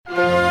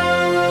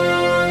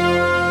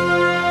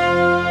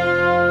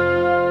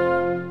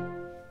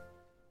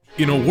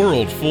In a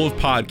world full of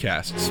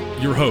podcasts,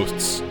 your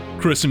hosts,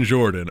 Chris and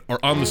Jordan, are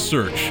on the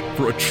search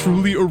for a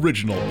truly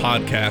original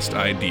podcast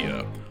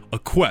idea. A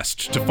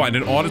quest to find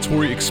an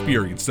auditory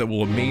experience that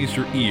will amaze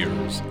your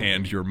ears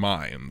and your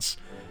minds.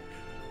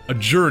 A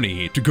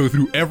journey to go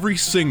through every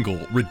single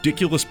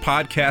ridiculous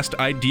podcast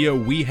idea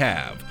we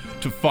have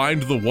to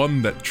find the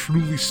one that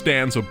truly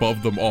stands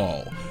above them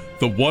all.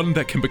 The one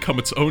that can become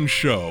its own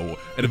show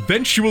and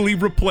eventually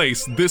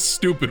replace this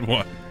stupid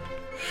one.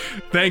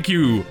 Thank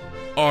you,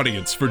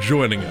 audience, for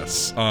joining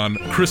us on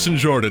Chris and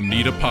Jordan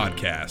Need a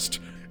Podcast.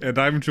 And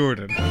I'm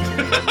Jordan.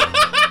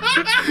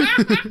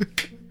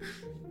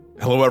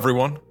 Hello,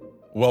 everyone.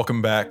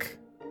 Welcome back.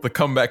 The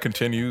comeback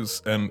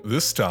continues, and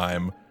this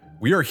time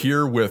we are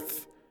here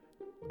with,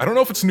 I don't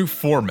know if it's a new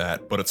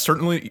format, but it's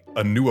certainly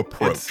a new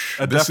approach.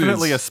 It's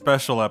definitely a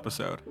special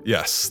episode.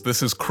 Yes,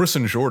 this is Chris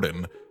and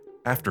Jordan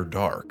After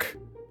Dark.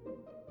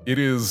 It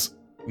is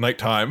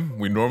nighttime.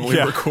 We normally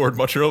record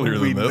much earlier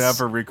than this. We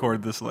never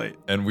record this late.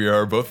 And we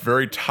are both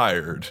very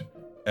tired.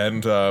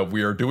 And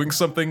we are doing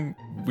something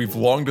we've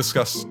long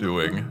discussed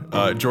doing.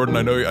 Jordan,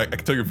 I know I can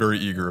tell you're very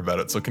eager about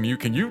it. So can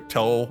you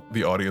tell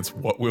the audience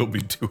what we'll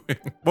be doing?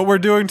 What we're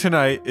doing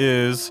tonight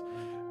is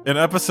an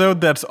episode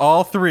that's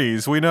all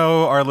threes. We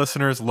know our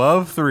listeners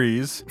love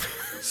threes.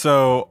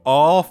 So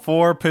all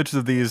four pitches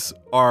of these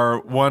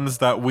are ones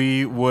that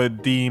we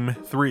would deem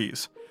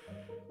threes.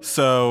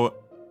 So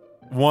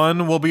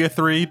 1 will be a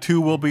 3, 2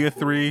 will be a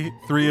 3,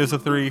 3 is a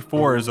 3,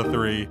 4 is a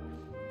 3.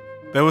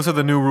 Those are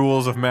the new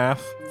rules of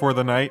math for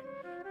the night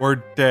or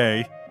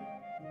day.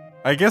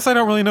 I guess I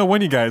don't really know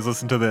when you guys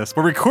listen to this.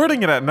 We're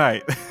recording it at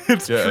night.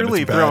 It's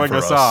truly throwing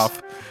us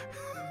off.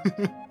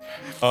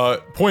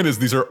 Point is,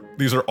 these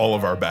are all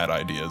of our bad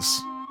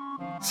ideas.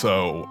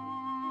 So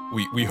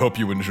we hope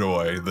you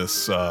enjoy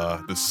this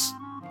this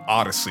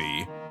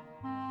odyssey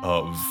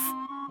of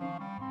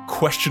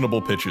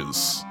questionable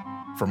pitches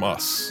from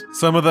us.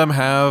 Some of them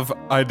have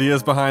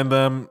ideas behind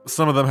them.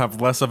 Some of them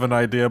have less of an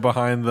idea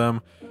behind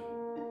them.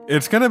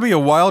 It's going to be a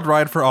wild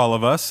ride for all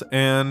of us,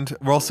 and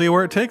we'll see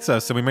where it takes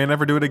us. And we may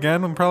never do it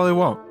again, and probably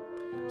won't.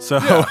 So,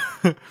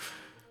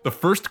 the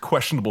first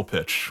questionable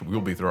pitch we'll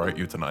be throwing at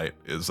you tonight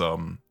is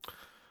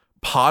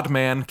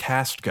Podman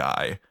Cast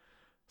Guy.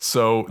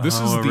 So this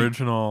is the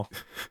original.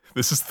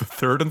 This is the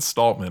third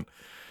installment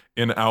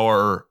in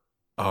our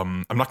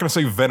I'm not going to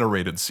say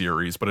venerated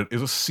series, but it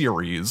is a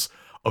series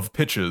of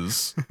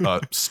pitches,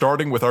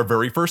 starting with our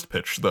very first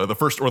pitch, the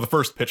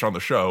first pitch on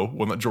the show,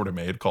 one that Jordan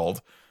made,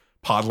 called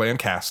Podland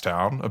Cast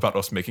Town, about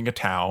us making a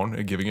town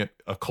and giving it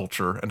a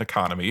culture and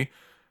economy.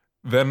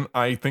 Then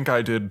I think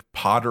I did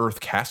Pod Earth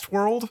Cast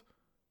World.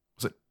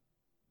 Was it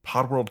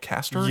Pod World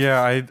Caster?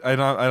 Yeah, I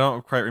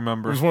don't quite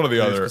remember. It was one or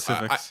the other.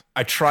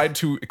 I tried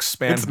to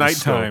expand. It's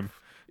nighttime.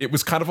 It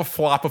was kind of a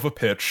flop of a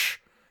pitch,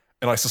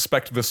 and I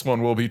suspect this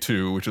one will be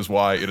too, which is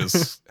why it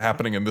is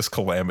happening in this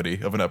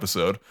calamity of an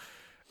episode.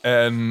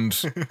 And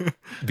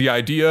the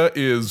idea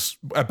is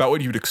about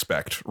what you'd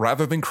expect.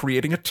 Rather than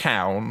creating a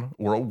town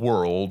or a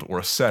world or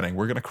a setting,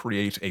 we're going to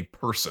create a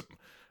person,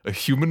 a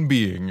human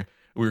being.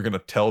 We're going to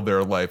tell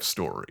their life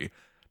story.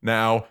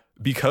 Now,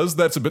 because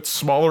that's a bit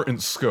smaller in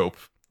scope,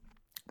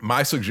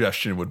 my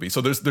suggestion would be,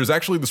 so there's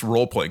actually this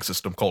role-playing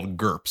system called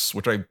GURPS,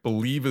 which I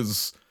believe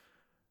is,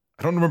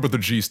 I don't remember what the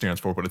G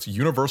stands for, but it's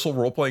Universal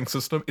Role-Playing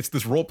System. It's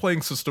this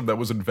role-playing system that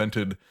was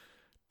invented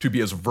to be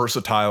as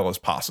versatile as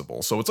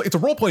possible. So it's a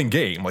role-playing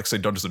game, like say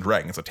Dungeons &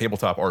 Dragons, a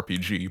tabletop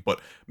RPG,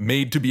 but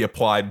made to be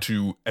applied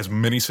to as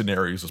many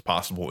scenarios as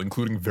possible,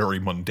 including very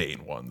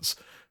mundane ones.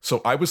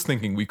 So I was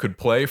thinking we could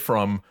play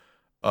from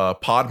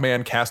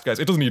Podman Cast Guy's,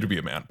 it doesn't need to be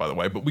a man, by the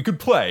way, but we could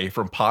play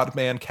from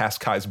Podman Cast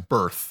Guy's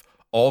birth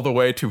all the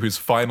way to his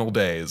final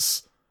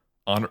days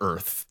on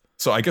Earth.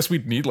 So I guess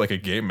we'd need like a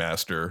game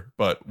master,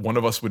 but one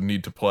of us would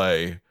need to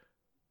play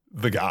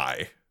the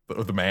guy,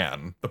 the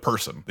man, the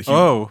person, the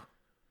human. Oh.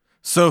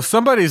 So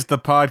somebody's the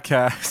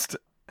podcast.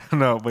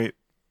 No, wait.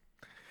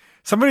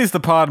 Somebody's the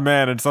pod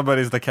man and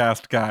somebody's the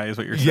cast guy, is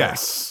what you're saying.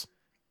 Yes.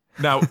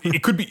 Now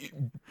it could be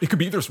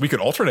either. We could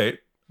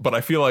alternate, but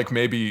I feel like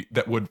maybe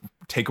that would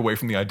take away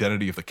from the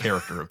identity of the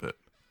character a bit.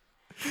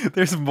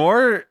 There's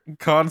more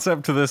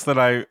concept to this than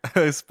I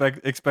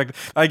expect.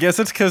 I guess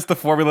it's because the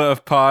formula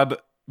of pod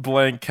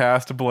blank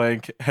cast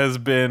blank has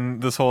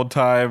been this whole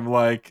time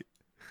like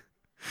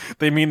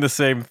they mean the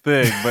same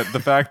thing, but the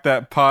fact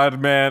that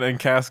Podman and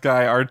Cast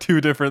Guy are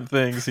two different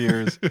things here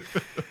is...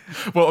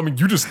 Well, I mean,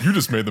 you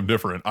just made them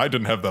different. I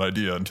didn't have that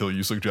idea until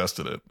you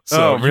suggested it.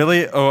 So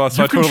really? So I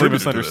totally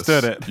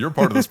misunderstood it. You're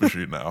part of this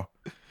machine now.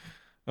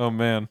 Oh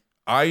man.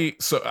 I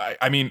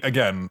mean,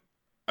 again,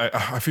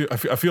 I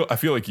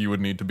feel like you would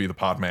need to be the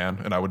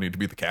Podman and I would need to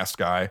be the Cast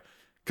Guy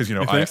because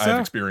I have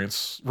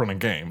experience running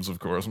games. Of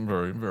course, I'm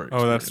very very.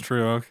 Oh, that's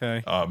true.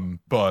 Okay.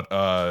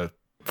 But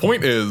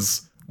point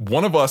is,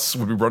 one of us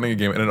would be running a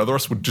game and another of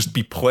us would just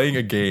be playing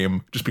a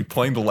game, just be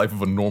playing the life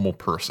of a normal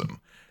person.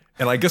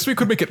 And I guess we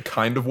could make it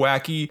kind of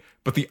wacky,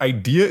 but the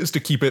idea is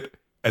to keep it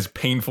as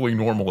painfully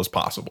normal as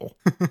possible.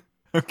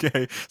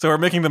 Okay, so we're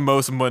making the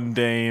most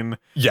mundane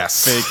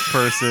Yes. fake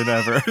person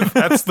ever.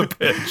 That's the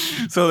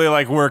pitch. So they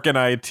like work in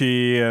IT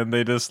and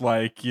they just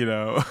like,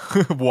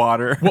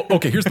 water. Well,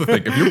 okay, here's the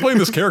thing. If you're playing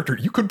this character,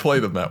 you could play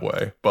them that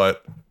way,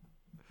 but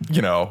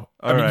you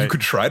right.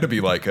 could try to be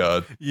like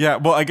a Yeah,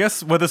 well, I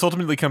guess what this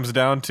ultimately comes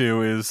down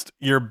to is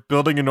you're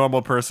building a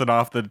normal person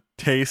off the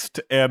taste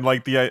and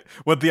like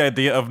what the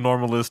idea of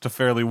normal is to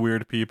fairly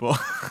weird people.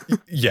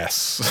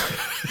 yes.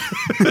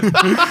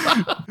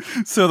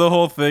 So the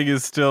whole thing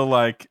is still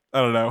like,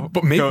 I don't know.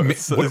 But maybe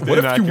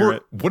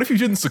inaccurate. what if you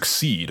didn't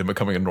succeed in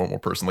becoming a normal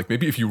person? Like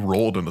maybe if you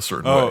rolled in a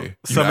certain way,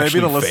 so you maybe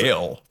actually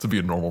fail to be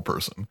a normal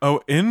person.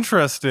 Oh,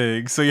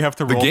 interesting. So you have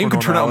to roll The game for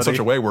could turn out in normality. such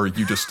a way where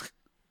you just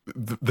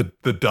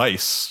the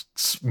dice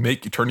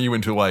turn you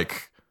into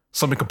like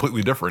something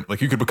completely different.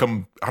 Like you could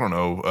become, I don't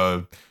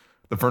know,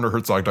 the Werner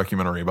Herzog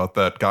documentary about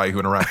that guy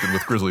who interacted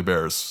with grizzly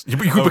bears. You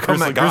could become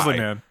that guy. Grizzly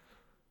Man.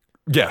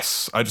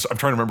 Yes, I'm trying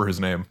to remember his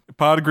name.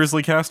 Pod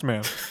Grizzly Cast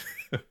Man.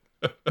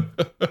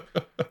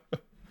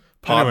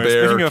 Pod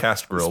Anyway, Bear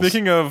Cast Grills.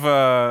 Speaking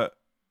of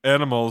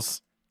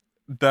animals,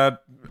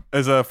 that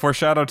is a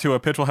foreshadow to a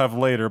pitch we'll have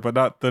later, but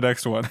not the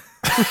next one.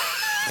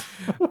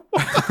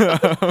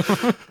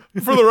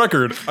 For the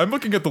record, I'm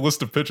looking at the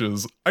list of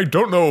pitches. I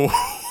don't know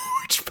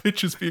which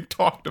pitch is being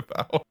talked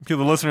about. Okay,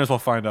 the listeners will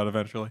find out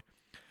eventually.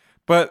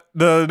 But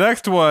the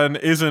next one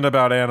isn't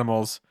about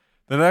animals.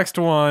 The next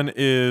one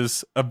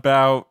is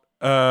about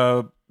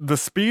the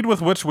speed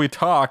with which we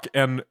talk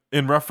and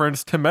in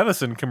reference to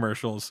medicine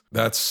commercials.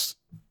 That's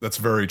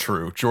very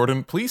true.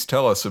 Jordan, please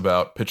tell us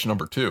about pitch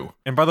number 2.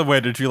 And by the way,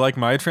 did you like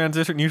my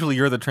transition? Usually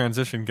you're the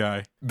transition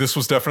guy. This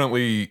was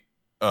definitely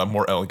a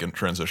more elegant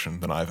transition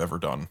than I've ever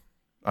done.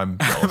 I'm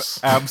jealous.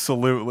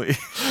 Absolutely.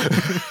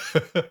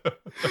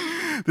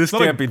 This Not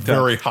can't a be done.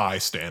 very high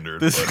standard.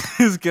 This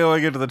but- is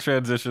going into the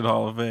Transition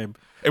Hall of Fame.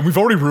 and we've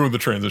already ruined the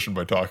transition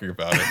by talking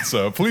about it.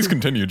 So please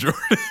continue,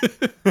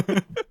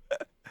 Jordan.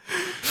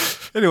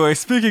 Anyway,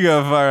 speaking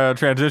of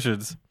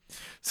transitions,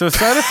 so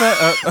side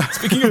effect.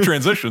 Speaking of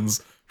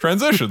transitions.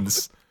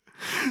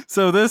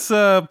 So this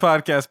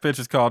podcast pitch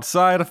is called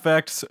 "Side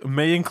Effects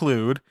May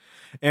Include,"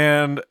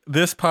 and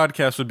this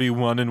podcast would be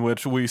one in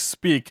which we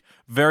speak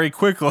very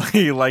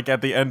quickly, like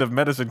at the end of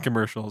medicine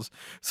commercials.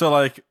 So,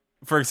 like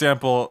for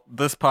example,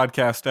 this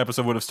podcast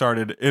episode would have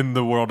started in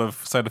the world of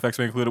Side Effects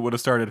May Include. It would have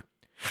started.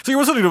 So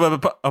you're listening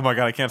to oh my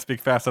god, I can't speak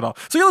fast at all.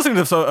 So you're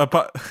listening to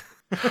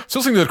So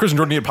listening to the Chris and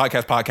Jordan Needed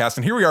podcast,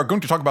 and here we are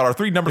going to talk about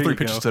our number three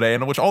pitches today,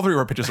 and which all 3 of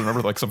our pitches are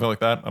numbered like something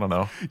like that. I don't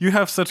know. You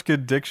have such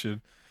good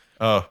diction.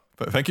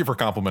 Thank you for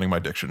complimenting my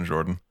diction,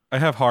 Jordan. I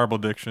have horrible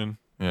diction.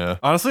 Yeah.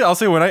 Honestly, I'll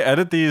say when I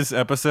edit these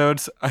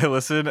episodes, I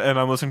listen and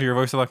I'm listening to your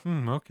voice. I'm like,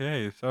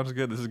 okay, sounds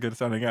good. This is good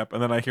sounding up.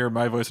 And then I hear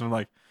my voice and I'm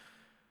like,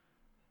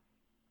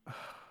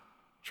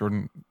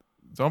 Jordan,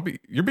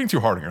 you're being too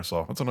hard on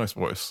yourself. That's a nice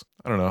voice.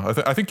 I don't know.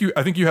 I think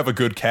you have a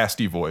good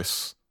casty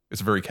voice. It's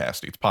very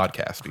casty. It's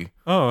podcasty.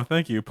 oh,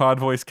 thank you. Pod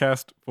voice,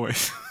 cast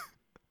voice.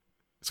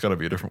 It's got to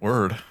be a different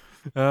word.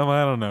 I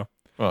don't know.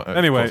 Well,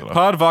 Anyway, close enough.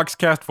 pod vox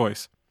cast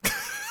voice.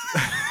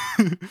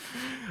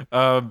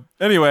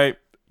 Anyway,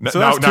 so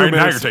now that's 2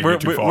 minutes. you're taking it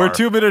too far. We're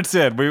 2 minutes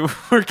in. We're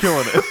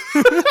killing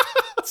it.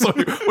 So,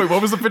 wait,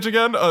 what was the pitch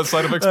again?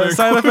 Side effects may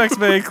Side include? effects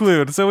may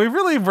include. So we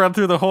really run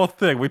through the whole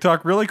thing. We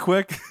talk really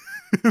quick.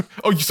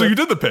 Oh, so you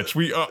did the pitch.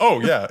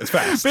 Yeah, it's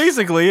fast.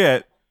 Basically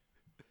it.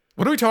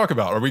 What do we talk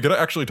about? Are we going to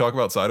actually talk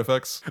about side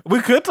effects? We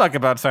could talk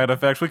about side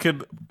effects. We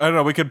could, I don't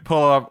know, we could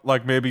pull up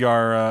like maybe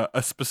our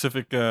a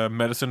specific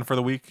medicine for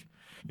the week.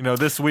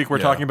 This week we're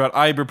talking about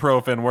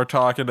ibuprofen. We're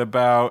talking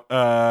about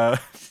I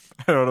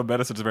don't know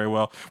medicines very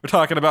well. We're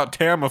talking about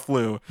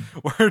Tamiflu.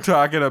 We're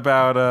talking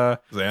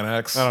about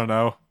Xanax? I don't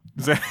know.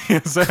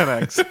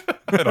 Xanax.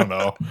 I don't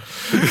know.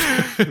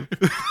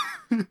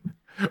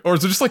 Or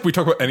is it just like we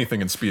talk about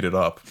anything and speed it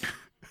up?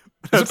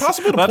 Is it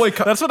possible to play?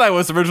 That's what I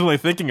was originally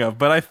thinking of,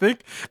 but I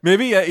think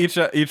maybe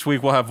each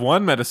week we'll have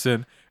one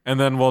medicine, and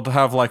then we'll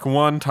have like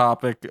one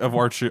topic of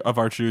our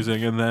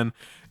choosing, and then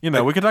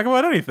we can talk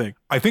about anything.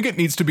 I think it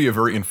needs to be a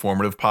very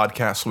informative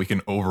podcast so we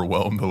can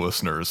overwhelm the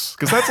listeners,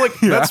 because that's like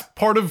that's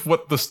part of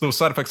what those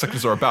side effect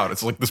sections are about.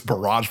 It's like this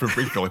barrage of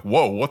information. You're like,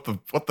 whoa, what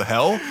the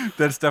hell?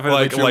 That's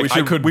definitely true.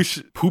 I could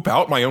poop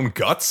out my own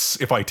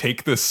guts if I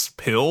take this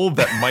pill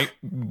that might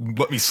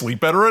let me sleep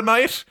better at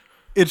night.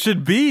 It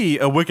should be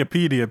a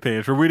Wikipedia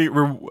page. We're reading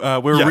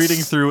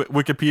reading through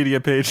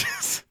Wikipedia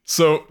pages.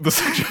 So the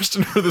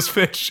suggestion for this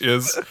pitch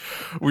is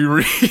we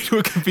read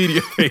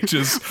Wikipedia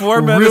pages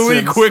For really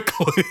medicines.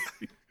 quickly.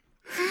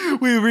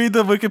 We read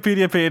the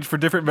Wikipedia page for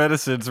different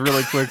medicines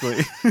really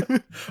quickly.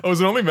 Oh, is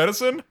it only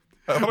medicine?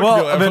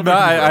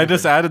 I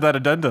just added that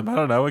addendum. I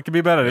don't know. It can be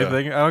about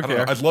anything. I don't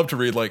care. I'd love to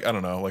read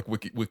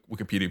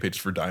Wikipedia pages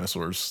for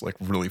dinosaurs like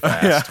really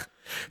fast.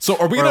 So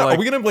are we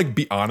gonna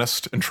be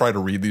honest and try to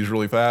read these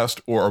really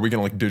fast, or are we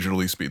gonna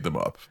digitally speed them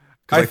up?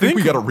 Because I think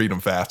we got to read them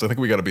fast. I think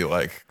we got to be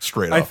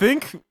straight up. I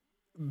think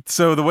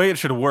so. The way it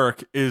should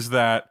work is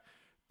that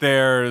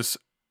there's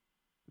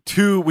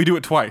Two, we do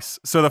it twice.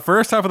 So the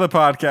first half of the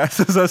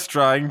podcast is us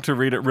trying to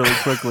read it really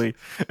quickly.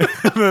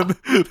 And then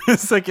the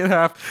second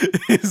half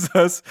is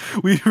us,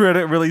 we read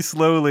it really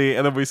slowly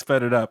and then we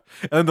sped it up.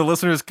 And then the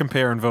listeners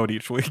compare and vote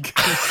each week.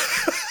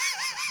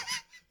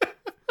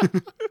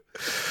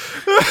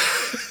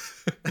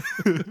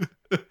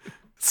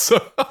 So,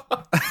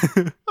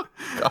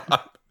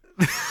 God.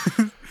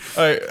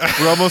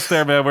 We're almost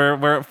there, man.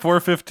 We're at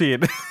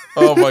 4:15.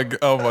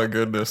 Oh my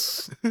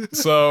goodness.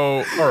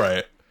 So, all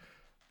right.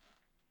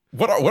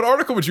 What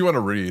article would you want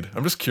to read?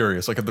 I'm just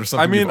curious. Like, if there's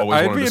something you've always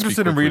I'd wanted be to speak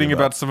interested in quickly reading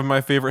about some of my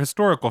favorite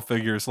historical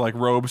figures, like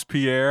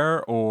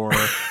Robespierre or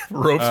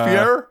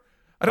Robespierre.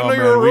 I didn't know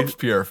you were a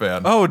Robespierre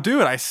fan. Oh,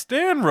 dude, I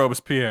stan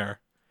Robespierre.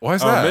 Why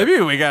is that?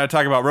 Maybe we got to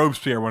talk about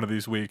Robespierre one of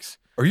these weeks.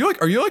 Are you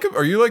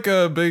like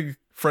a big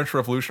French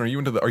Revolution?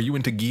 Are you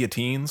into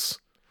guillotines?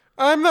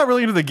 I'm not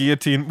really into the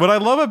guillotine. What I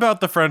love about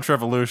the French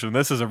Revolution,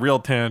 this is a real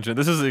tangent.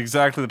 This is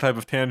exactly the type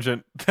of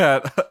tangent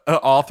that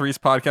All Three's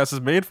podcast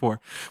is made for.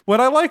 What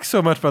I like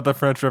so much about the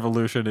French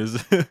Revolution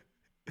is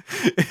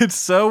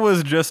it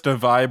was just a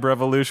vibe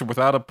revolution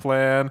without a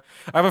plan.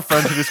 I have a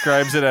friend who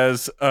describes it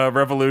as a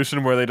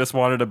revolution where they just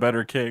wanted a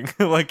better king.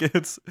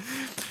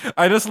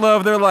 I just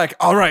love, they're like,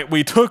 all right,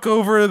 we took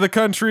over the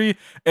country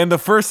and the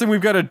first thing we've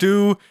got to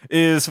do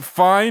is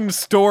find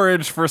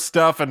storage for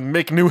stuff and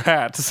make new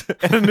hats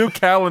and a new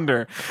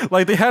calendar.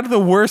 Like, they had the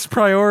worst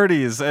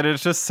priorities, and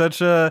it's just such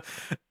a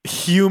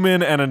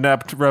human and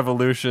inept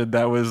revolution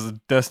that was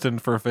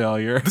destined for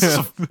failure.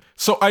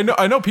 So I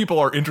know people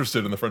are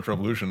interested in the French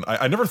Revolution.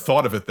 I never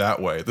thought of it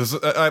that way.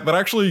 But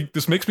actually,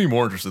 this makes me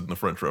more interested in the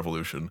French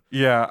Revolution.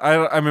 Yeah,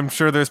 I'm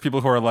sure there's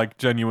people who are like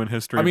genuine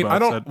history. I mean, I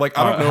don't know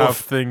have if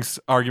things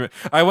argument.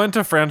 I went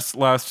to France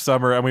last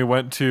summer, and we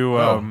went to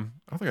I don't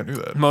think I knew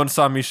that. Mont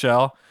Saint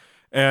Michel,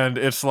 and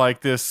it's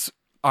like this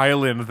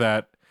island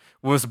that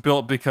was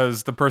built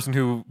because the person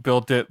who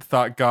built it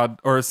thought God,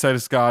 or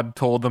says God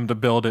told them to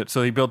build it.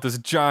 So he built this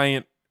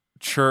giant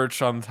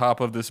church on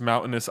top of this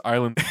mountainous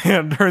island.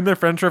 And during the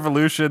French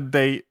Revolution,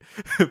 they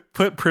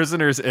put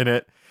prisoners in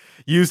it,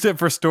 used it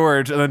for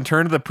storage, and then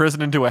turned the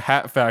prison into a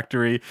hat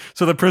factory.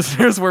 So the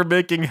prisoners were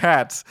making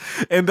hats.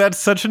 And that's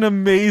such an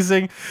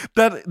amazing,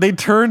 that they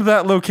turned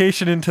that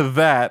location into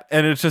that.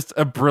 And it's just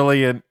a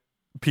brilliant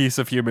piece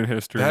of human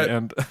history,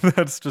 and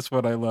that's just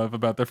what I love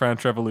about the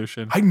French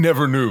Revolution. I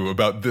never knew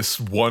about this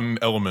one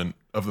element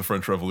of the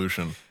French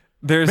Revolution.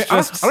 I don't even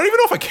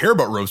know if I care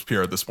about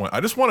Robespierre at this point.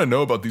 I just want to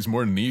know about these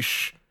more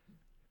niche.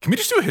 Can we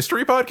just do a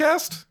history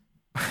podcast?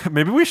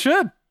 Maybe we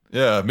should.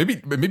 Yeah,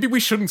 maybe we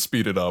shouldn't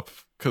speed it up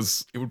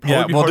because it would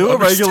probably be we'll hard do to a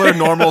regular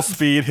understand. normal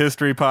speed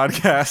history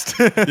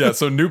podcast. Yeah,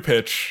 so new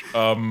pitch.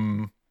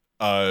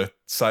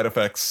 Side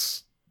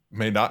effects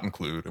may not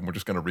include, and we're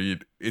just gonna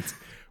read it.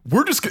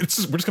 We're just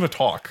gonna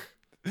talk.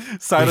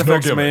 Side There's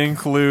effects no may gimmick.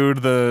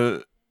 include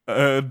the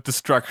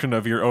destruction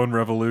of your own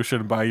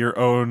revolution by your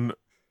own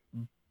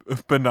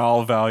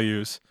banal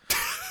values.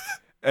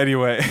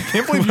 Anyway, I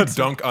can't believe you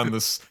dunk on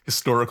this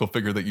historical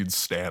figure that you'd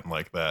stand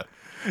like that.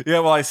 Yeah,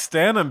 well, I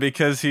stan him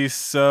because he's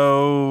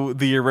so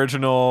the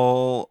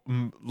original.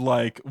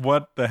 Like,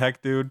 what the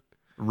heck, dude?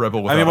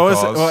 Rebel without a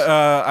cause.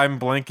 I'm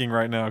blanking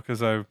right now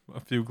because I have a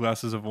few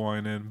glasses of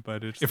wine in.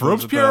 But it's If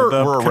Robespierre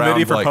the were Committee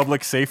around, for like-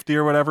 Public Safety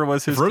or whatever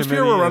was his. If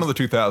Robespierre committee, were around in the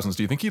 2000s,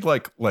 do you think he'd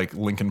like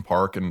Linkin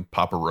Park and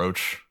Papa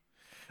Roach?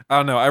 I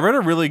don't know. I read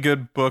a really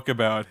good book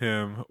about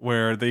him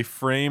where they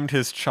framed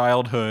his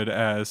childhood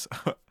as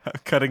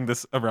cutting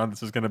this around.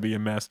 This is going to be a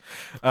mess.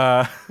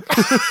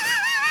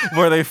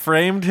 Where they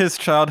framed his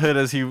childhood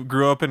as he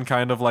grew up in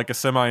kind of like a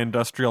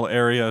semi-industrial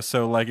area,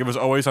 so like it was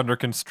always under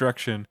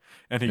construction,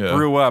 and he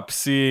grew up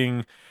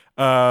seeing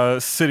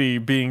city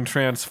being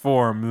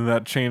transformed, and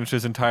that changed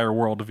his entire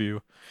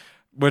worldview.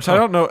 Which I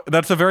don't know.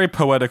 That's a very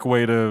poetic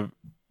way to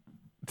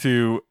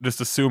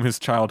just assume his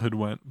childhood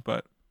went,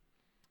 but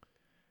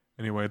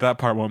anyway, that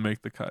part won't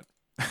make the cut.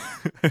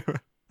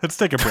 Let's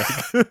take a break.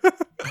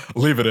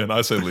 Leave it in.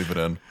 I say leave it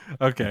in.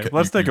 Okay,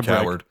 let's take a break.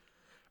 Coward.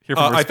 Hear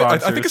from our I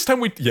sponsors. think it's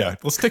time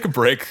let's take a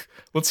break.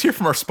 Let's hear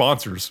from our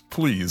sponsors,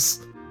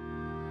 please.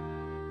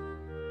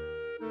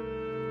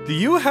 Do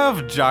you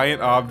have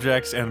giant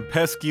objects and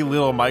pesky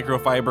little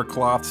microfiber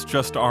cloths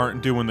just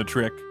aren't doing the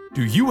trick?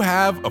 Do you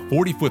have a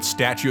 40-foot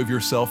statue of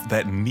yourself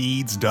that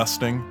needs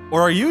dusting?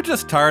 Or are you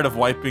just tired of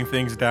wiping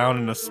things down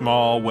in a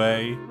small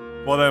way?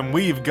 Well, then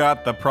we've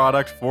got the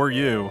product for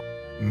you.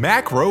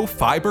 Macro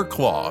fiber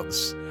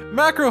cloths.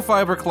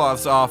 Macrofiber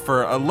cloths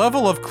offer a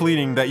level of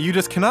cleaning that you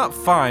just cannot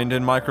find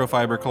in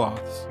microfiber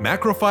cloths.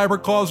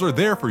 Macrofiber cloths are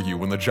there for you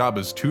when the job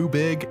is too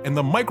big and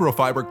the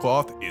microfiber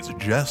cloth is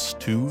just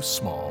too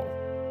small.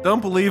 Don't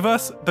believe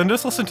us? Then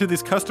just listen to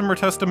these customer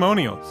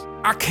testimonials.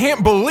 I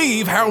can't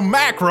believe how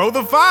macro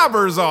the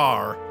fibers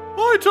are.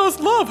 I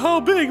just love how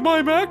big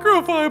my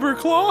macrofiber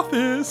cloth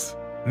is.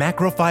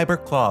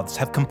 Macrofiber cloths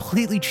have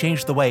completely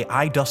changed the way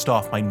I dust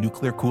off my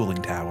nuclear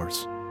cooling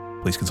towers.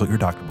 Please consult your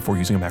doctor before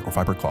using a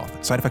macrofiber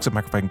cloth. Side effects of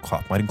macrofiber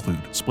cloth might include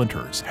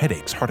splinters,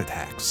 headaches, heart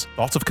attacks,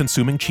 thoughts of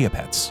consuming chia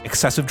pets,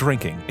 excessive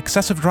drinking,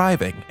 excessive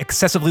driving,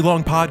 excessively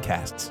long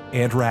podcasts,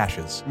 and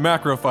rashes.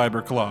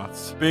 Macrofiber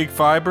cloths. Big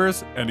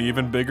fibers and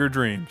even bigger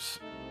dreams.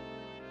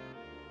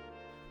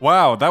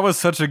 Wow, that was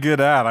such a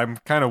good ad. I'm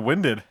kind of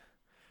winded.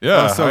 Yeah,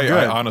 That was so I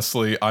good.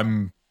 honestly,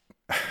 Jordan,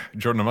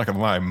 I'm not gonna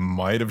lie, I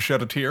might have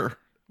shed a tear.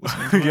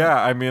 Yeah,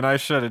 I mean, I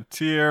shed a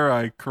tear.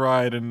 I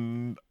cried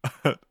in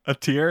a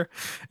tear.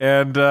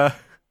 And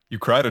You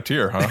cried a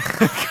tear, huh?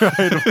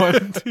 cried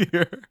one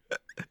tear.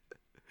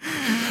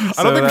 I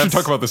don't think we should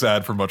talk about this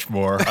ad for much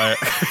more.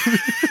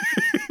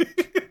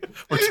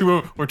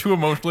 We're too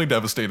emotionally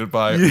devastated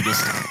by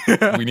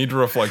it. We need to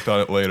reflect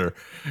on it later.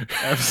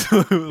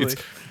 Absolutely.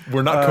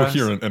 We're not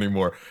coherent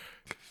anymore.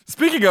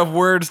 Speaking of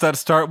words that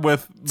start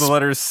with the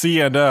letters C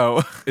and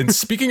O. And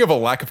speaking of a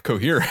lack of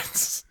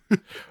coherence,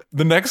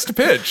 the next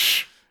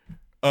pitch,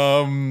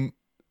 my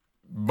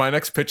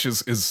next pitch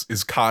is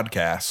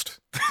Codcast,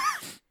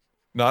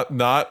 not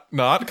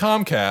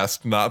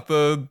Comcast, not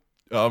the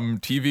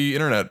TV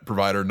internet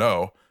provider.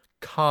 No,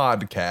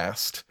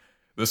 Codcast.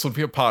 This would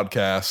be a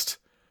podcast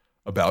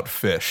about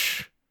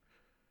fish.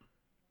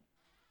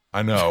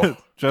 I know,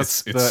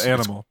 Just It's- the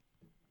animal.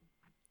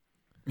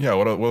 yeah.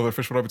 What other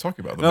fish would I be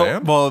talking about? The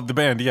band? Well, the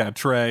band, yeah.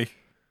 Trey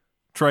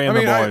and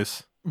the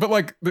boys. But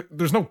like,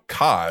 there's no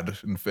cod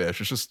in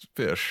fish. It's just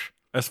fish.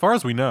 As far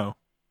as we know.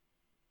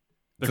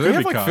 There Do they could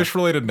have be like cod.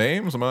 fish-related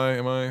names? Am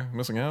I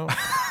missing out?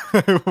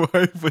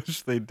 I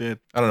wish they did.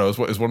 I don't know.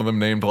 Is one of them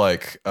named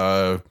like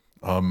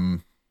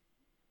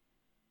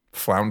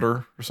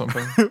flounder or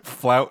something?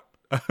 Flout.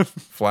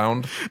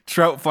 Flound?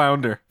 Trout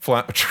flounder.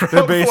 Trout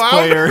Their bass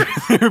Flounder?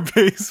 player. Their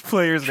bass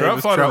player's name Trout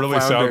is Flounder Trout really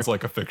Flounder. sounds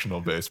like a fictional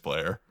bass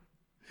player.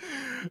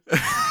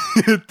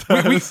 It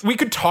does. We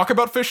could talk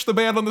about Fish the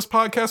band on this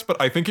podcast, but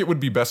I think it would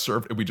be best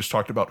served if we just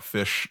talked about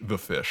Fish the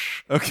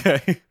fish.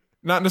 Okay.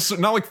 Not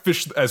necessarily, not like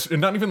fish as,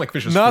 not even like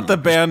fish as Not food, the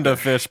just band of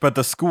fish, but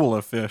the school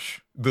of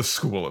fish. the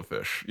school of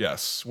fish.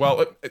 Yes.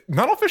 Well,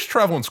 not all fish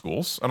travel in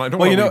schools, and I don't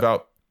Well, want you to know, leave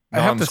out I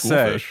have to non-school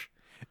say, fish.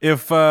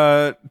 If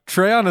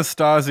Trey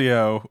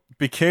Anastasio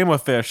became a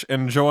fish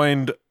and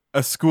joined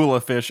a school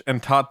of fish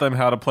and taught them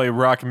how to play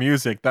rock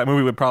music, that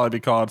movie would probably be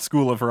called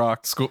School of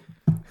Rock. School.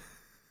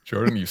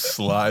 Jordan, you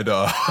slide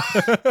off.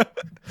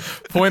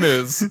 Point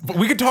is, but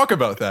we could talk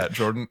about that,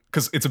 Jordan,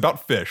 because it's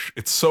about fish.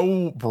 It's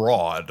so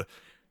broad.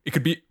 It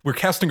could be, we're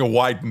casting a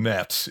wide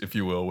net, if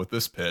you will, with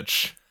this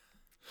pitch.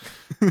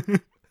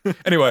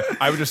 Anyway,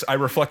 I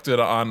reflected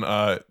on,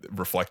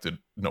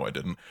 no, I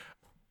didn't.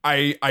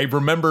 I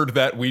remembered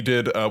that we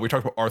talked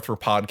about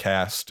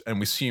arthropodcast, and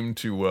we seemed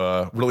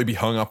to really be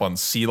hung up on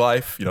sea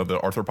life, the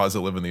arthropods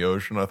that live in the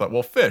ocean. I thought,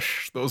 well,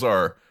 fish, those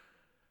are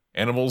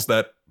animals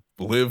that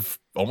live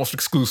almost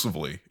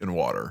exclusively in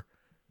water.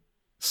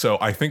 So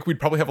I think we'd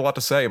probably have a lot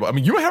to say. But I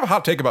mean, you might have a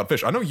hot take about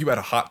fish. I know you had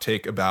a hot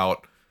take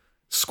about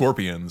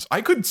scorpions.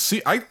 I could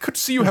see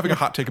you having a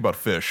hot take about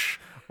fish.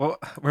 Well,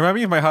 remind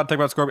me of my hot take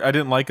about scorpion. I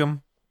didn't like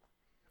them.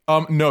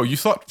 No, you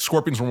thought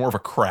scorpions were more of a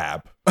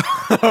crab.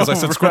 Because I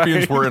said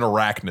scorpions were an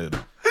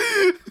arachnid.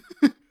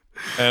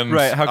 And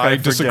Right, how could I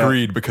forget?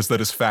 disagreed because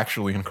that is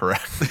factually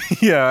incorrect.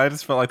 Yeah, I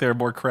just felt like they were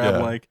more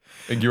crab-like.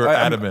 And you were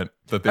adamant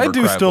that they were I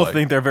do still crab-like.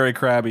 think they're very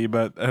crabby,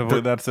 but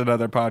that's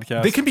another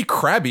podcast. They can be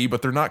crabby,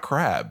 but they're not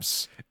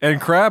crabs. And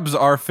crabs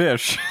are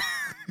fish.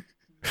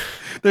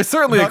 They're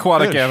certainly Not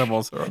aquatic fish.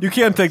 animals. You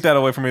can't take that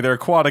away from me. They're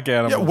aquatic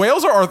animals. Yeah,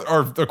 whales are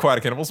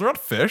aquatic animals. They're not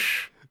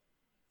fish.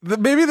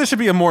 Maybe this should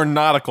be a more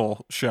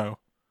nautical show.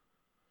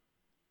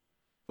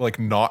 Like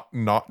not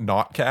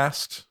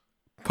cast.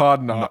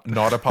 Pod not.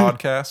 Not a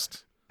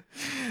podcast.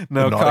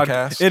 No, not cod, a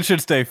cast? it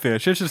should stay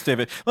fish. It should stay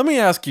fish. Let me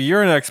ask you,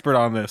 you're an expert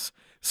on this.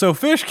 So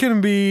fish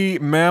can be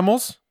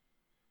mammals.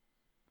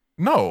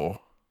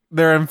 No.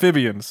 They're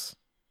amphibians.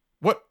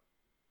 What?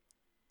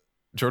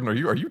 Jordan,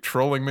 are you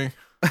trolling me?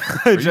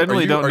 I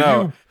generally don't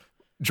know.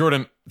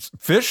 Jordan,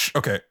 fish?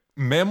 Okay.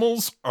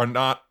 Mammals are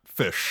not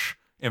fish.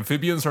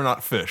 Amphibians are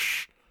not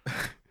fish.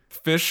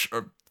 Fish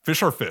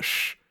are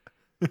fish.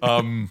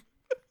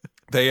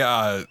 They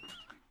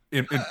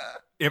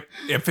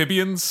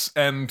amphibians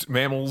and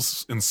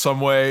mammals in some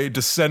way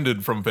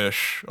descended from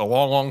fish a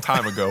long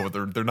time ago,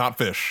 but they're not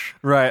fish.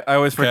 Right, I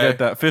always forget Okay.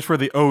 that. Fish were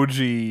the OG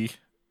living...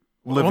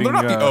 Well, they're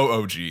not the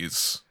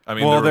OOGs. I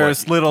mean, well, they're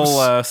there's like-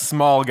 little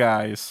small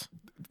guys.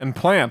 And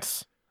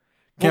plants.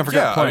 Can't Well,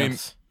 forget yeah, I mean,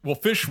 plants. well,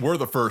 fish were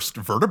the first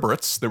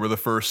vertebrates. They were the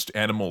first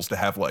animals to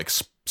have like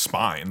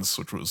spines,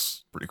 which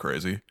was pretty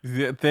crazy.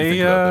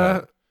 think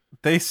about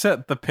They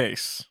set the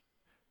pace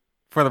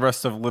for the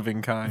rest of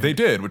living kind. They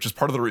did, which is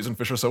part of the reason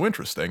fish are so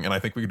interesting. And I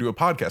think we could do a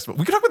podcast, but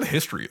we could talk about the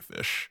history of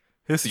fish.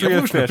 History The of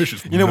evolution of fish.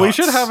 fish is You know, we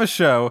should nuts. have a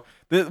show.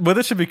 What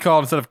this should be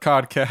called instead of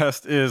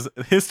Codcast is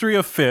History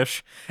of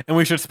Fish, and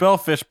we should spell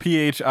fish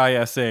PHISH.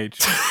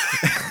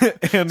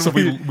 And So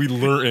we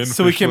lure in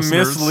so we fish can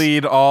listeners.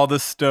 mislead all the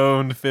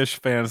stoned fish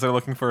fans that are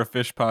looking for a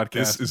fish podcast.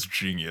 This is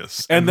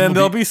genius. and then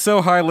we'll they'll be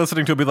so high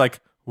listening to it, be like,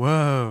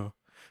 "Whoa!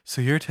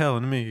 So you're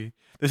telling me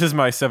this is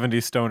my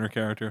 '70s stoner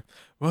character?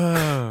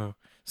 Whoa!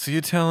 So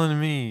you're telling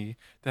me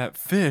that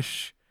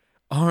fish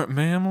aren't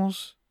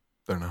mammals?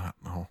 They're not.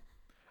 No.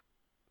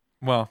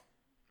 Well,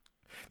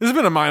 this has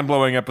been a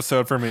mind-blowing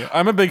episode for me.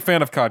 I'm a big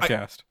fan of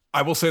Codcast.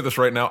 I will say this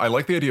right now. I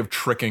like the idea of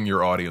tricking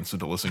your audience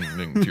into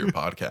listening to your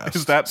podcast.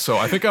 Is that- so?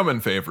 I think I'm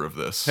in favor of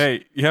this.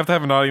 Hey, you have to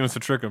have an audience to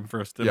trick them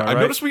first. yeah, I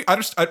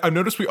I've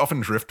noticed we often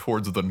drift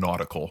towards the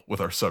nautical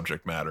with our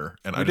subject matter,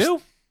 and We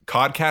do?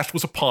 Codcast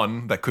was a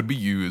pun that could be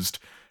used,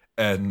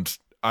 and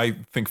I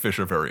think fish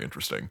are very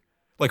interesting.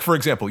 Like, for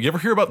example, you ever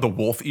hear about the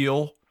wolf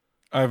eel?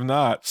 I've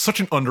not. Such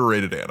an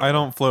underrated animal. I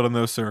don't float in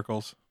those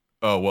circles.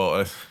 Oh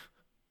well,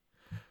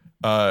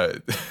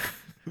 the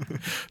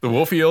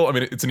wolf eel. I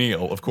mean, it's an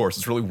eel, of course.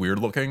 It's really weird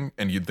looking,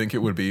 and you'd think it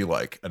would be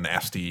like a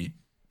nasty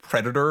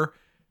predator,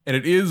 and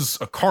it is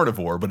a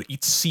carnivore, but it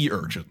eats sea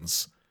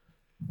urchins.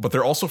 But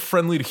they're also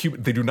friendly to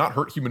human. They do not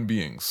hurt human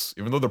beings,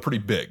 even though they're pretty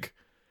big.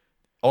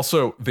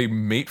 Also, they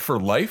mate for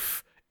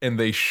life, and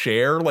they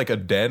share like a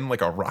den,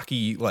 like a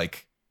rocky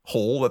like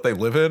hole that they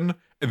live in,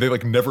 and they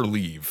like never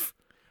leave.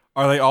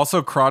 Are they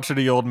also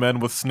crotchety old men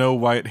with snow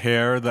white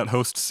hair that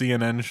host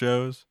CNN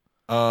shows?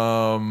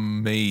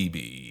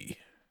 Maybe.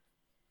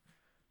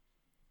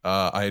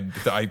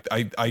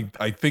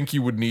 I think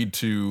you would need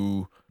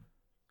to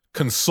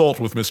consult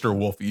with Mr.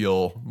 Wolf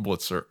Eel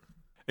Blitzer.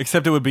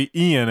 Except it would be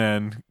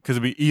ENN, because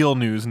it'd be Eel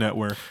News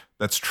Network.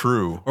 That's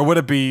true. Or would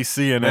it be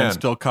CNN, Man.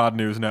 still Cod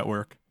News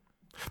Network?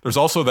 There's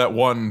also that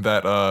one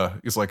that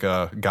is like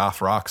a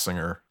goth rock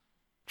singer,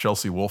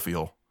 Chelsea Wolf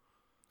Eel.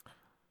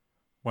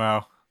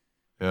 Wow.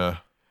 Yeah.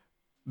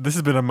 This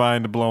has been a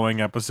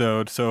mind-blowing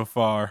episode so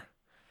far.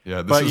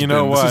 Yeah, But you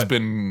know this has what?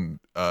 been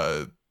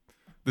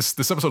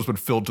this episode's been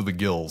filled to the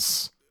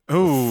gills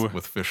Ooh.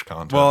 with fish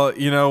content. Well,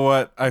 you know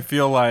what? I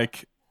feel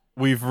like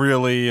we've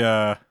really...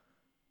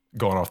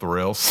 Going off the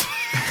rails.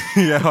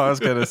 yeah, I was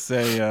going to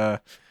say...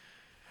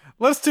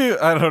 let's do...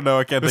 I don't know.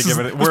 I can't think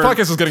of it. This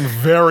podcast is getting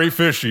very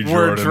fishy,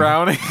 We're Jordan.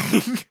 drowning.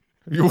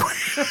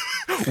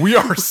 We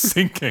are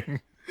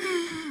sinking.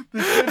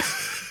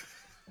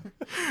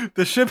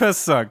 The ship has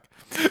sunk.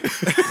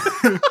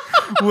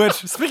 Which,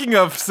 speaking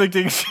of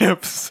sinking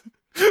ships,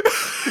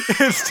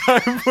 it's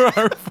time for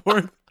our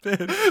fourth pitch.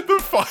 The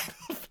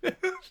final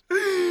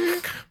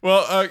pitch.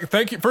 Well,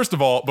 thank you. First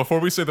of all, before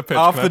we say the pitch,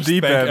 Off can I the just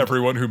deep thank end.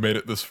 everyone who made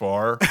it this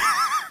far?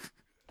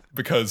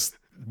 Because,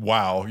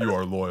 wow, you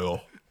are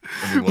loyal.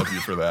 And we love you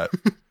for that.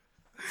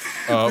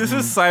 This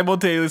is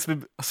simultaneously,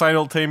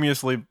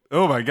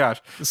 oh my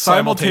gosh, Simultaneously?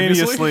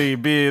 simultaneously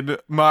being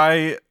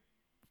my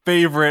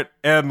favorite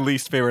and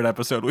least favorite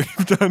episode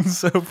we've done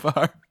so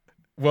far.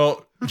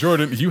 Well,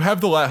 Jordan, you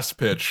have the last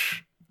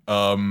pitch.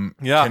 Yeah.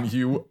 Can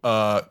you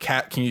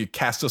can you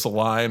cast us a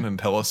line and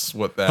tell us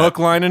what that Hook,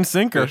 line, and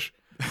sinker. pitch?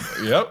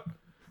 Yep.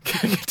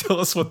 Can you tell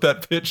us what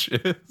that pitch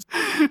is?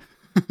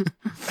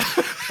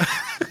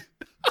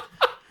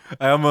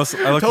 I looked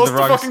Tell at us the the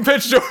wrong. fucking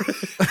pitch, Jordan.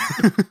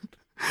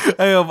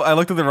 I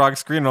looked at the wrong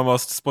screen and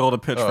almost spoiled a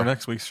pitch for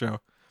next week's show.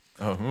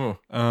 Oh,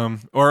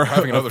 Or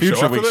having a another future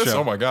show after week's this? show.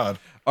 Oh my god.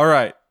 All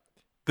right.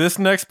 This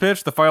next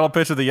pitch, the final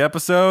pitch of the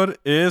episode,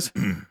 is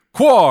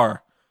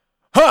Quar.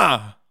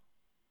 Huh.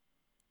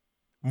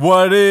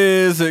 What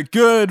is it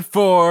good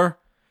for?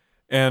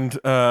 And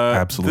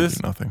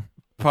this nothing.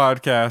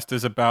 podcast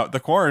is about the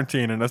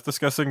quarantine and us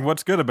discussing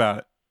what's good about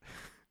it.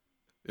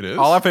 It is?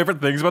 All our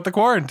favorite things about the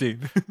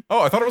quarantine.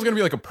 Oh, I thought it was going to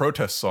be like a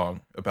protest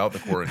song about the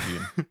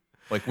quarantine.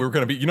 Like we were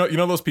going to be, you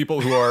know those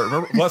people who are,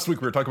 remember last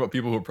week we were talking about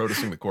people who are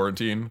protesting the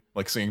quarantine,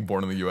 like singing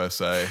Born in the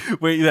USA.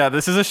 Wait, yeah,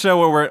 this is a show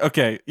where we're,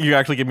 okay, you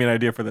actually give me an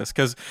idea for this,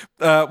 because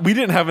we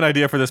didn't have an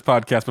idea for this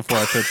podcast before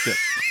I pitched it.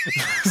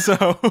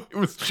 So It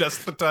was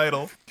just the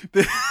title.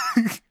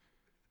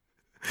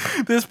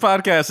 this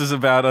podcast is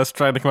about us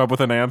trying to come up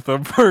with an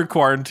anthem for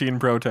quarantine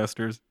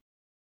protesters.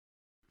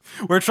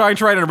 We're trying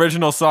to write an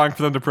original song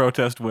for them to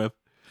protest with,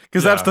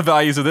 because that's Yeah. the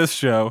values of this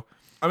show.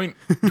 I mean,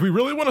 do we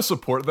really want to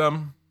support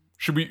them?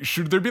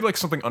 Should there be like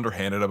something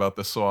underhanded about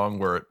this song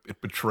where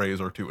it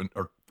betrays our two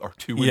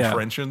Yeah.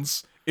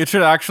 intentions? It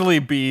should actually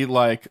be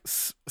like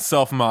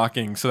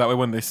self-mocking, so that way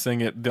when they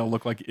sing it, they'll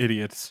look like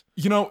idiots.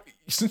 You know,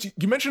 since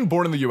you mentioned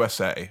Born in the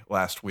USA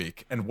last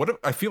week, and what if,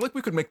 I feel like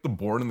we could make the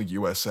Born in the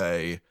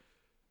USA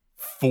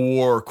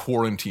for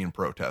quarantine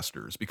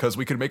protesters, because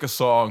we could make a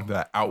song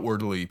that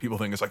outwardly people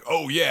think is like,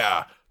 oh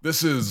yeah,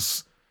 this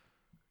is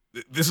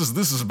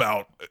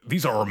about,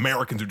 these are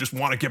Americans who just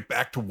want to get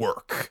back to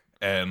work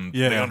and they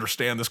Yeah.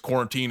 understand this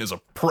quarantine is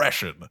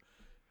oppression,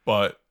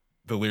 but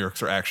the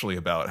lyrics are actually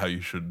about how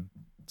you should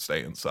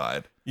stay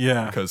inside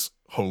Yeah. because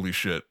holy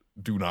shit,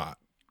 do not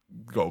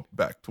go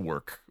back to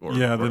work. Or,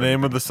 Yeah, the or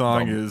name of the anything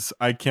song dumb. is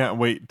I Can't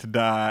Wait to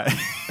Die.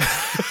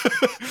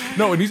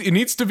 No, it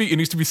needs to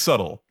be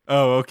subtle.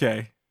 Oh,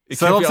 okay. It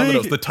can't be on the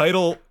nose. The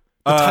title.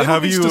 The title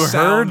have needs you to heard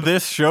sound-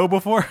 this show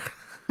before?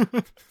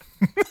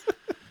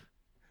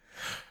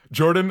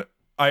 Jordan?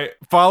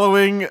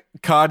 Following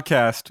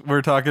Codcast,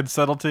 we're talking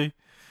subtlety.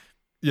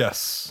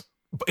 Yes,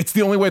 but it's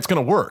the only way it's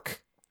going to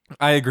work.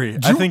 I agree.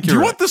 Do I you- think Do you're you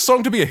right. want this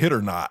song to be a hit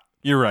or not?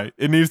 You're right.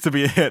 It needs to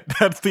be a hit.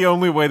 That's the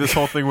only way this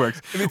whole thing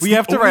works. And it's We the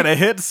have to only- write a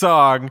hit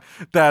song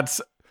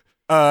that's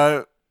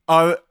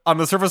on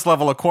the surface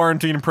level, a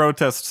quarantine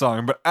protest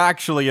song, but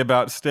actually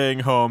about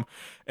staying home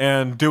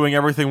and doing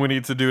everything we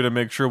need to do to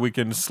make sure we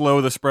can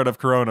slow the spread of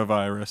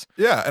coronavirus.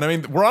 Yeah, and I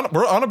mean we're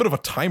on a bit of a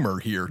timer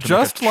here to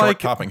Just make a like-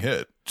 chart-topping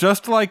hit.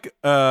 Just like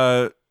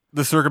the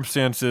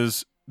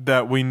circumstances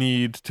that we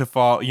need to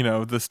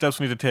follow, the steps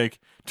we need to take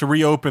to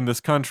reopen this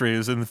country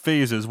is in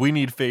phases. We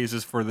need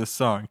phases for this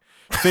song.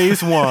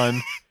 Phase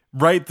 1,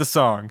 write the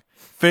song.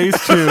 Phase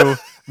 2,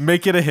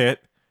 make it a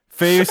hit.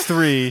 Phase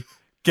 3,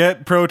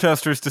 get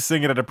protesters to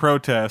sing it at a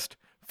protest.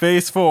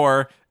 Phase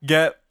 4,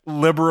 get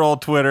liberal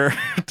Twitter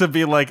to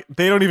be like,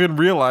 they don't even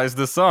realize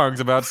this song's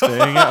about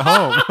staying at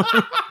home.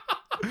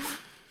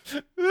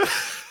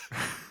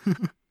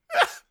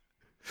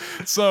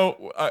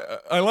 So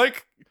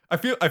I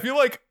feel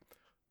like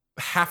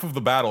half of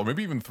the battle,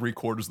 maybe even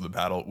 3/4 of the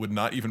battle, would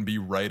not even be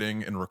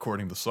writing and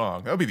recording the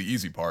song. That would be the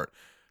easy part.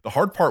 The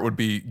hard part would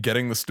be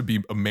getting this to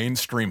be a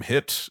mainstream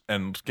hit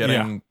and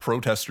getting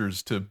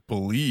protesters to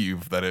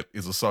believe that it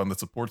is a song that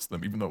supports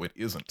them, even though it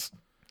isn't.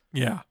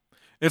 Yeah.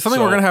 It's something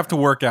So, we're going to have to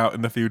work out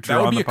in the future That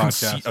would on be the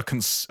podcast. a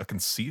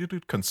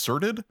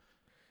concerted?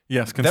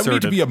 Yes, That would need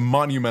concerted. to be a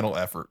monumental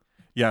effort.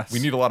 Yes. We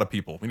need a lot of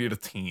people. We need a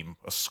team,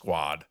 a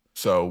squad.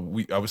 So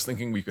I was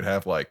thinking we could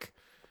have like,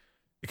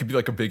 it could be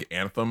like a big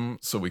anthem.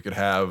 So we could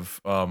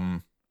have,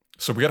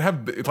 so we gotta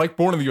have, it's like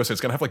Born in the USA.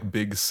 It's gonna have like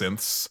big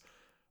synths.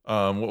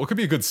 What could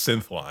be a good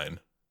synth line?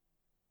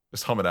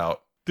 Just hum it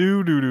out.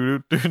 Do do do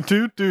do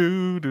do do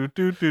do do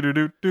do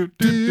do do do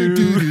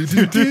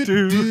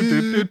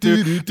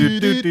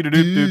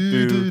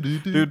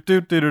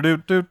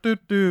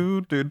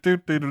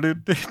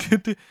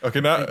do.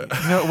 Okay, now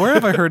No, where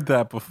have I heard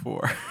that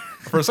before?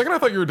 for a second I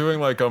thought you were doing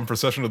like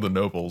Procession of the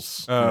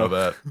Nobles. You know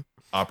that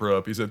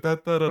opera piece. Of, Yeah,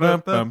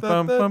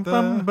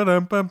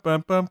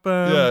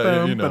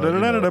 you know.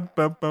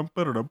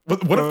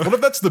 What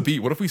if that's the beat?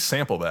 What if we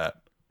sample that?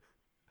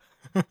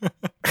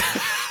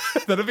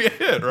 That'd be a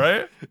hit,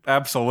 right?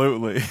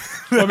 Absolutely.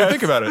 Well, I mean,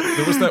 think about it.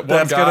 There was that one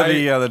That's guy. gonna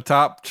be the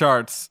top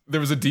charts. There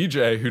was a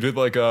DJ who did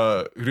like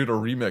a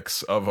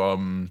remix of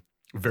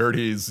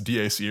Verdi's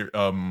Dies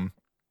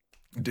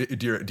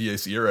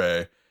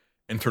Irae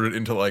and turned it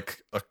into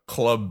like a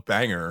club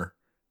banger.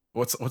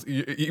 What's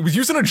he was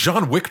using a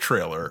John Wick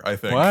trailer, I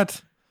think.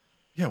 What?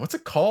 Yeah, what's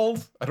it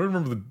called? I don't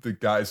remember the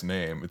guy's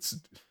name. It's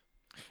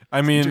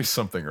I mean, DJ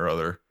something or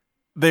other.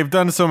 they've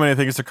done so many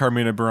things to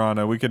Carmina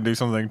Burana. We can do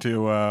something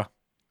to.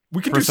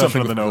 We can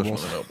Procession do something of with the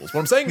Procession of the Nobles. What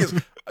I'm saying is,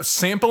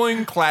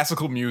 sampling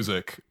classical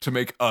music to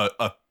make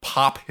a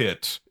pop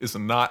hit is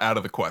not out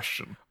of the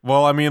question.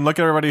 Well, I mean, look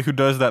at everybody who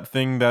does that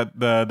thing that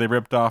they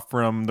ripped off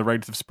from The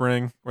Rites of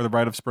Spring, or The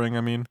Rite of Spring.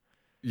 I mean,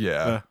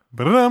 Yeah,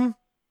 that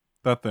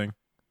thing.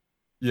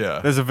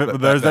 yeah. There's a That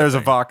there's a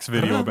thing. Vox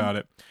video about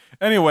it.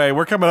 Anyway,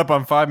 we're coming up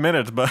on 5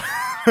 minutes, but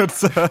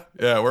it's,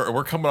 Yeah,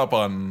 we're coming up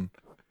on.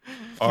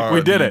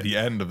 We did it. The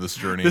end of this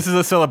journey. this is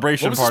a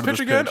celebration what was part this pitch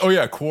of this again? pitch. Oh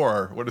yeah,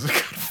 Quor. What is it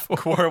good for?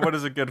 Core, what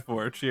is it good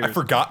for? Cheers. I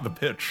forgot the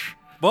pitch.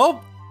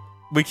 Well,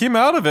 we came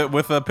out of it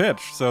with a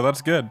pitch, so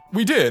that's good.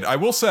 We did. I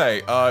will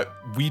say,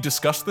 we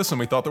discussed this and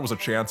we thought there was a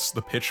chance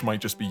the pitch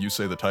might just be you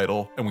say the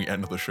title and we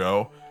end the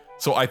show.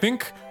 So I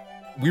think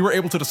we were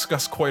able to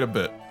discuss quite a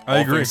bit. I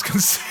all agree. things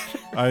considered.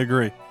 I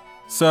agree.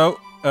 So,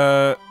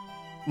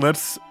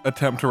 let's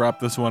attempt to wrap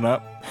this one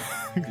up.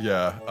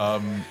 Yeah.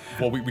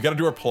 Well, we got to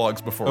do our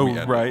plugs before Oh, we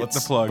end right, it. Let's,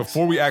 the plugs.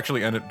 Before we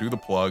actually end it, do the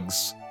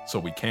plugs so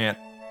we can't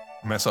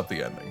mess up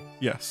the ending.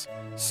 Yes.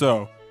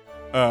 So,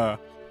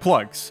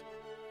 plugs.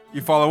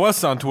 You follow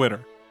us on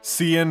Twitter.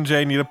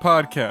 CNJ Need a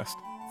Podcast.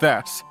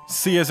 That's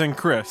C as in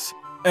Chris,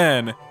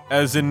 N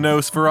as in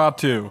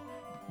Nosferatu,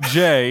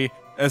 J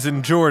as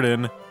in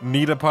Jordan,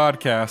 Need a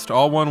Podcast,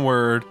 all one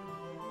word,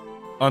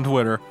 on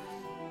Twitter.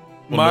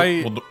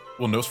 Will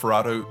will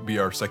Nosferatu be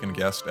our second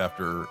guest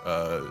after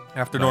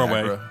After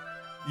Niagara? Norway.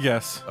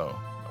 Yes. Oh,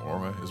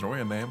 Norway. Is Norway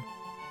a name?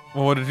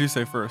 Well, what did you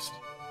say first?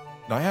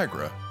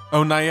 Niagara.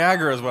 Oh,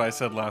 Niagara is what I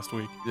said last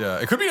week. Yeah,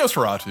 it could be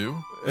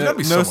Nosferatu. There's gotta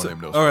be Nos-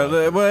 someone named All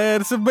Nosferatu. right,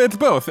 well, it's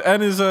both.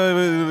 N is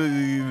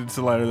it's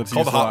a letter that's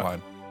Call used the a lot.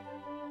 hotline.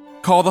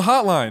 Call the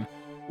hotline.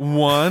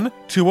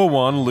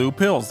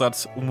 1-201-LOU-PILLS.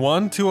 That's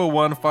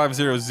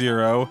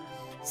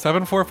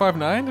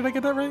 1-201-500-7459. Did I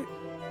get that right?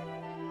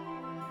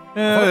 thought it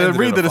ended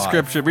Read in the a 5.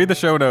 description. Read the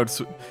show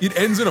notes. It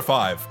ends in a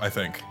 5, I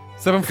think.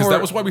 74. Because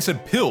that was why we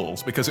said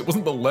pills, because it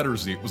wasn't the letter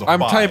Z, it was a I'm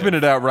 5. typing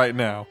it out right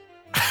now.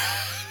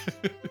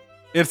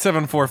 It's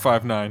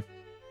 7459.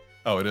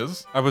 Oh, it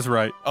is? I was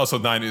right. Oh, so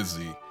 9 is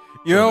Z.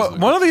 You know, That is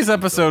one of these those.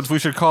 episodes we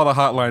should call the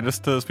hotline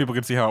just so people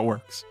can see how it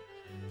works.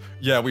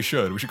 Yeah, we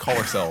should. We should call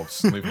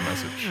ourselves and leave a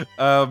message.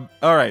 All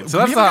right, so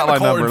We that's the haven't got hotline the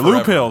caller number. in Lou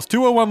forever. Pills,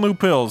 201 Lou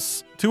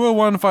Pills,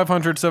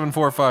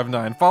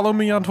 201-500-7459. Follow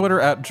me on Twitter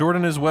at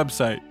Jordan is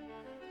website.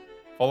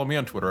 Follow me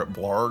on Twitter at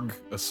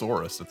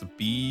Blargasaurus. That's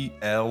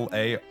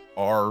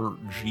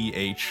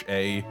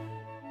BLARGHA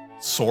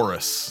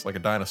Saurus, like a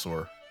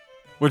dinosaur.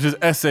 Which is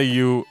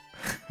SAURUS.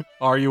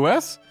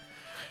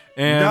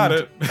 And, Got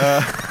it.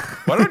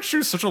 Why don't you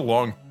choose such a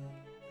long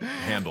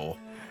handle?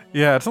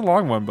 yeah, it's a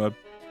long one, bud.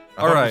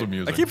 I All thought it was right.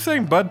 amusing. I keep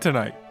saying bud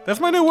tonight. That's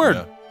my new word.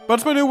 Yeah.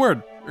 Bud's my new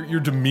word. You're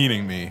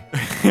demeaning me.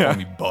 Yeah. Calling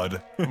me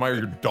bud. Am I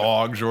your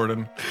dog,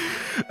 Jordan?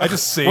 I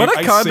just saved. What a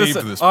I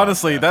saved this.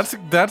 honestly,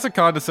 podcast. that's a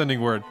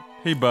condescending word.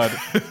 Hey, bud.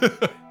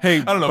 Hey,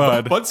 I don't know.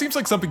 bud. Bud seems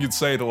like something you'd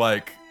say to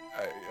like.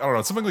 I don't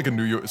know. Something like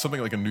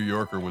a New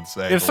Yorker would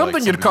say. It's to, like,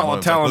 something you'd call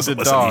a someone who's talented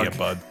listen dog. here,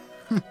 bud.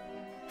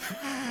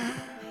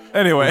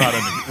 Anyway,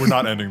 We're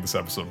not ending this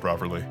episode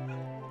properly.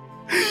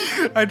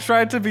 I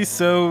tried to be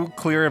so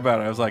clear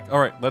about it. I was like, all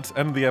right, let's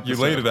end the episode.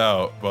 You laid it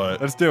out, but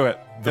Let's do it.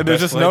 the And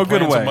there's best just no laid good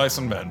plans of way. mice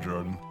and men,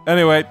 Jordan.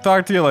 Anyway,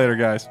 talk to you later,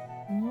 guys.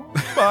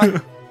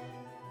 Bye.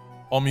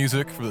 All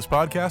music for this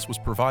podcast was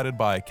provided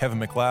by Kevin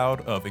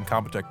MacLeod of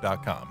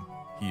Incompetech.com.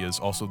 He is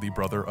also the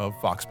brother of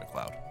Fox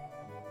McCloud.